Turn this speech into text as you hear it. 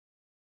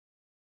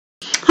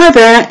Hi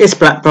there, it's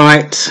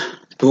Blackbright,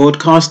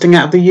 broadcasting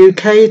out of the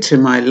UK to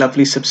my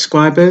lovely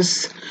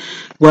subscribers.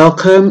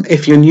 Welcome.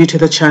 If you're new to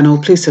the channel,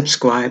 please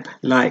subscribe,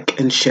 like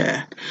and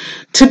share.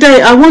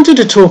 Today I wanted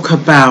to talk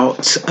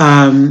about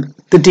the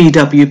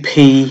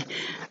DWP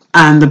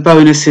and the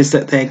bonuses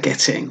that they're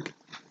getting.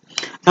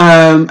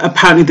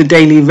 Apparently the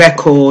Daily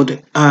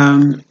Record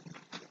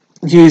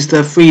used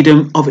the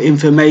Freedom of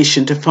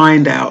Information to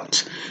find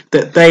out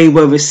that they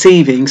were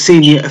receiving,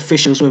 senior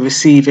officials were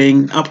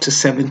receiving up to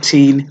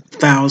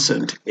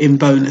 17,000 in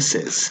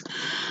bonuses.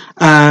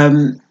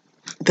 The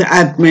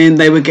admin,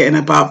 they were getting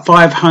about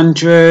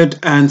 500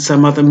 and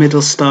some other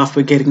middle staff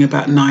were getting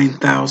about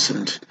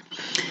 9,000.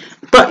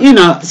 But, you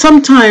know,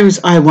 sometimes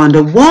I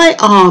wonder, why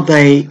are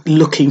they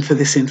looking for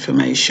this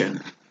information?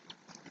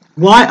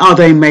 Why are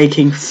they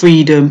making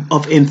Freedom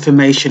of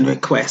Information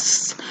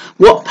requests?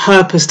 What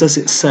purpose does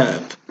it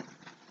serve?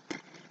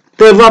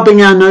 They're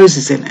rubbing our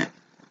noses in it.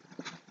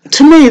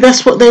 To me,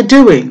 that's what they're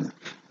doing.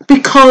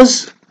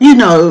 Because, you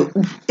know,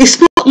 it's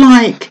not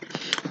like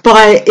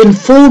by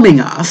informing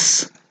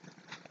us,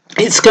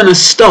 it's going to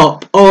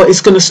stop, or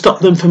it's going to stop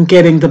them from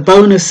getting the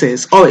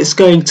bonuses, or it's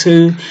going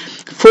to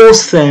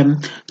force them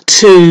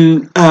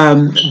to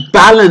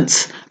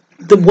balance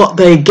what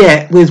they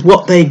get with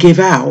what they give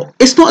out.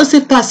 It's not as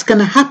if that's going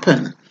to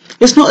happen.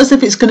 It's not as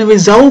if it's going to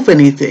resolve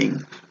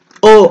anything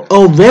or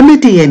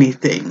remedy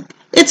anything.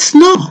 It's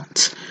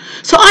not.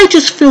 So I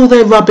just feel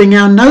they're rubbing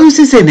our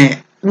noses in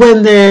it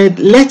when they're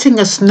letting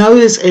us know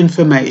this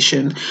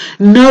information,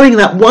 knowing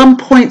that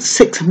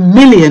 1.6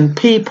 million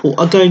people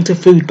are going to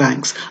food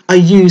banks, are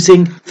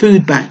using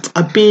food banks,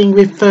 are being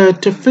referred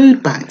to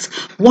food banks.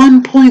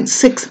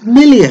 1.6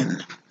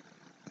 million.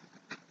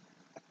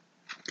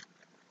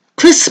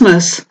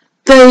 Christmas,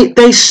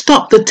 they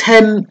stopped the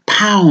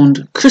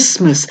 £10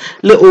 Christmas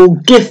little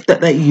gift that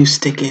they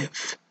used to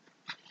give.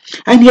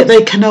 And yet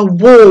they can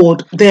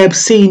award their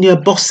senior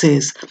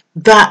bosses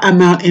that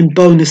amount in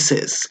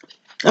bonuses.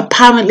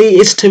 Apparently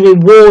it's to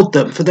reward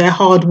them for their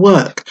hard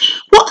work.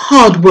 What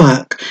hard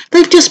work?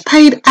 They've just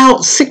paid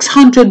out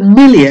 600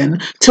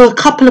 million to a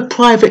couple of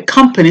private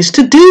companies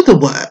to do the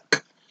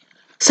work.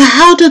 So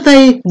how do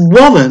they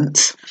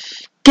warrant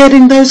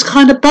getting those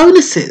kind of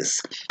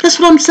bonuses? That's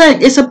what I'm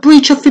saying. It's a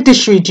breach of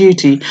fiduciary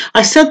duty.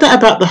 I said that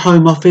about the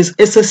Home Office.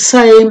 It's the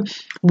same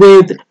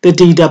with the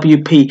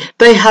DWP.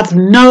 They have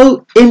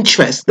no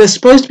interest. They're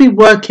supposed to be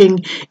working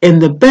in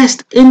the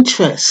best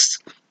interests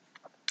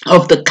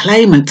of the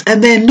claimants,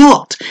 and they're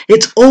not.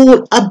 It's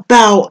all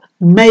about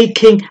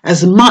making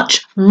as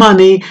much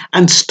money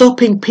and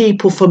stopping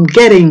people from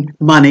getting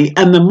money.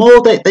 And the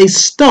more that they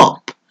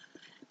stop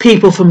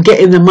people from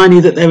getting the money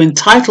that they're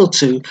entitled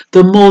to,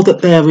 the more that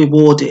they're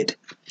rewarded.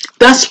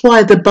 That's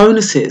why the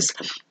bonuses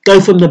go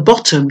from the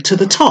bottom to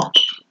the top.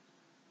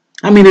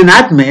 I mean, an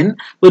admin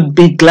would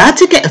be glad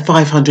to get a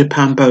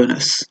 £500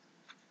 bonus.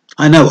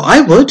 I know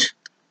I would.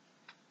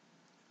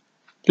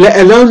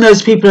 Let alone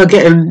those people are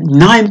getting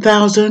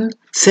 9,000,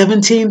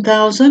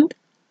 17,000.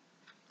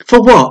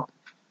 For what?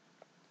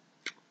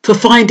 For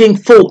finding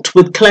fault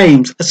with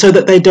claims so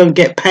that they don't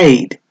get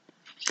paid.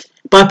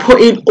 By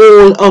putting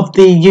all of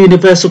the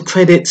universal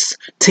credits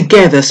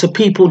together so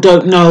people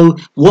don't know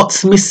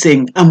what's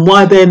missing and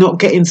why they're not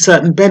getting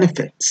certain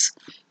benefits.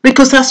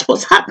 Because that's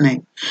what's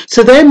happening.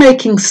 So they're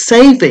making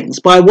savings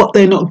by what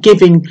they're not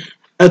giving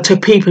to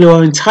people who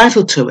are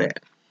entitled to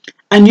it,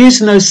 and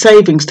using those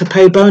savings to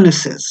pay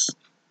bonuses.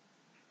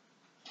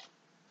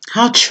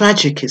 How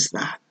tragic is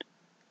that?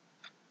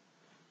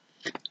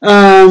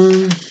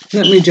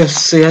 Let me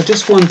just see. I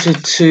just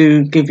wanted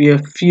to give you a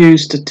few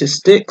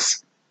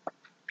statistics.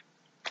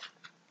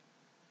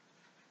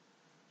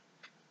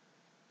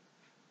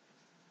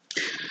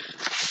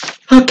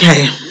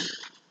 Okay.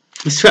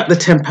 It's wrapped the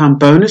 £10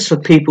 bonus for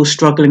people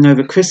struggling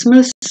over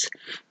Christmas.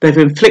 They've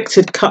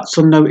inflicted cuts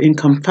on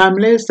low-income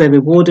families. They're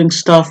rewarding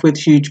staff with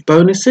huge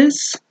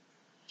bonuses.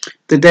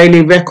 The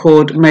Daily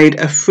Record made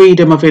a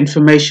Freedom of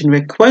Information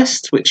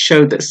request, which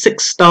showed that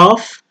 6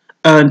 staff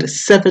earned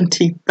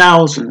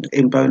 70,000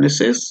 in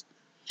bonuses.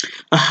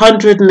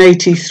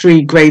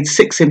 183 Grade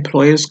 6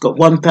 employers got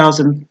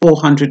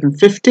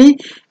 1,450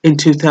 in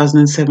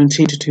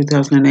 2017 to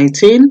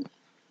 2018.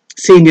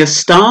 Senior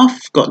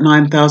staff got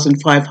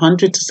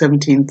 9,500 to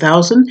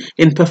 17,000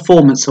 in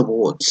performance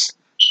awards.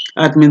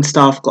 Admin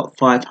staff got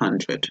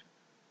 500.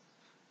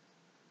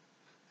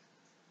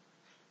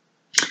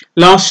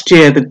 Last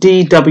year, the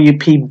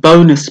DWP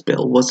bonus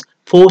bill was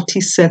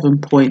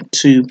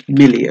 47.2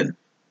 million,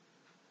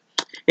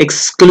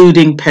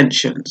 excluding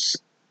pensions.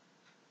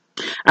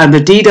 And the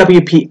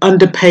DWP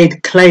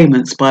underpaid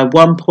claimants by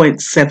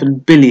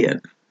 1.7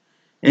 billion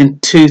in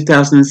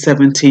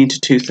 2017 to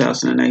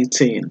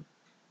 2018.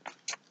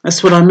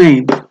 That's what I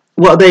mean.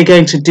 What are they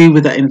going to do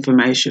with that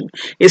information?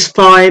 It's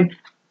fine,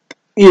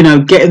 you know,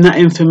 getting that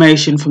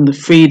information from the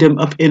Freedom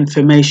of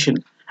Information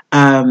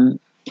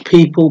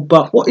people,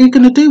 but what are you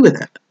going to do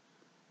with it?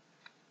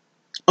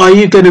 Are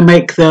you going to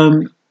make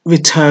them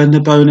return the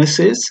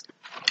bonuses?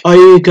 Are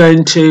you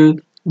going to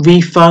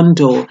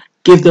refund or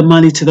give the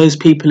money to those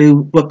people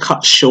who were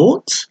cut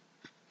short?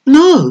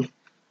 No.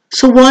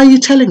 So why are you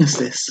telling us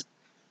this?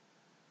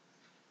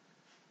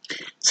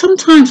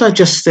 Sometimes I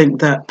just think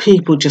that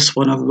people just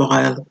want to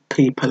rile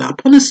people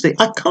up. Honestly,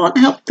 I can't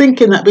help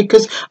thinking that,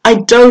 because I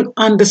don't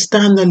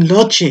understand the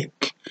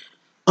logic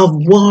of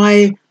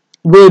why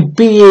we're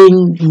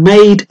being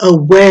made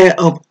aware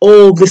of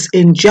all this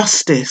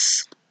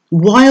injustice.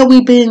 Why are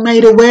we being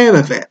made aware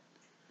of it?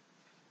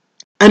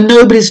 And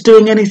nobody's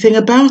doing anything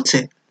about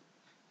it.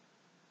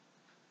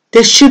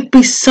 There should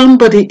be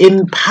somebody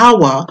in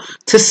power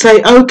to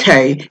say,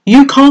 okay,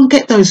 you can't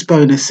get those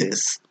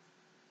bonuses.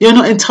 You're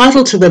not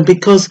entitled to them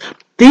because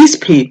these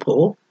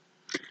people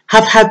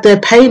have had their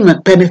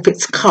payment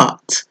benefits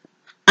cut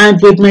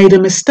and we've made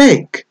a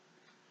mistake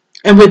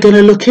and we're going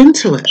to look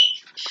into it.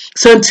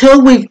 So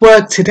until we've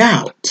worked it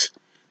out,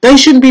 they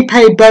shouldn't be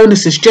paid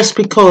bonuses just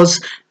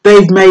because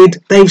they've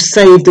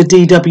saved the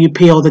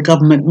DWP or the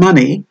government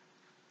money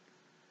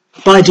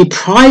by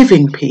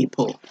depriving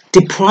people,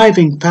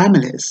 depriving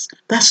families.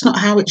 That's not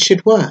how it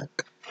should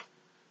work.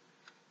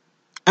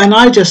 And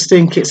I just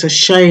think it's a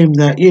shame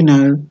that,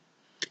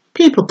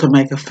 people can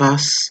make a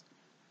fuss.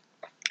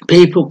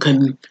 People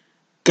can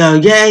go,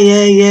 yeah,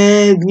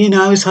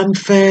 it's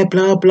unfair,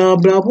 blah, blah,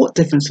 blah. What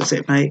difference does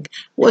it make?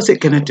 What's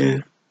it going to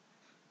do?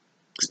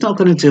 It's not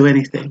going to do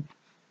anything.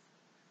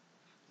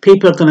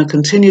 People are going to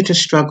continue to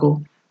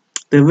struggle.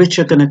 The rich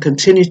are going to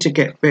continue to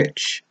get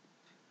rich.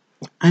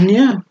 And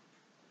yeah,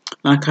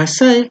 like I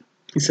say,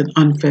 it's an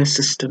unfair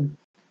system.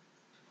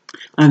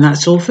 And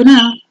that's all for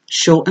now.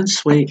 Short and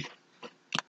sweet.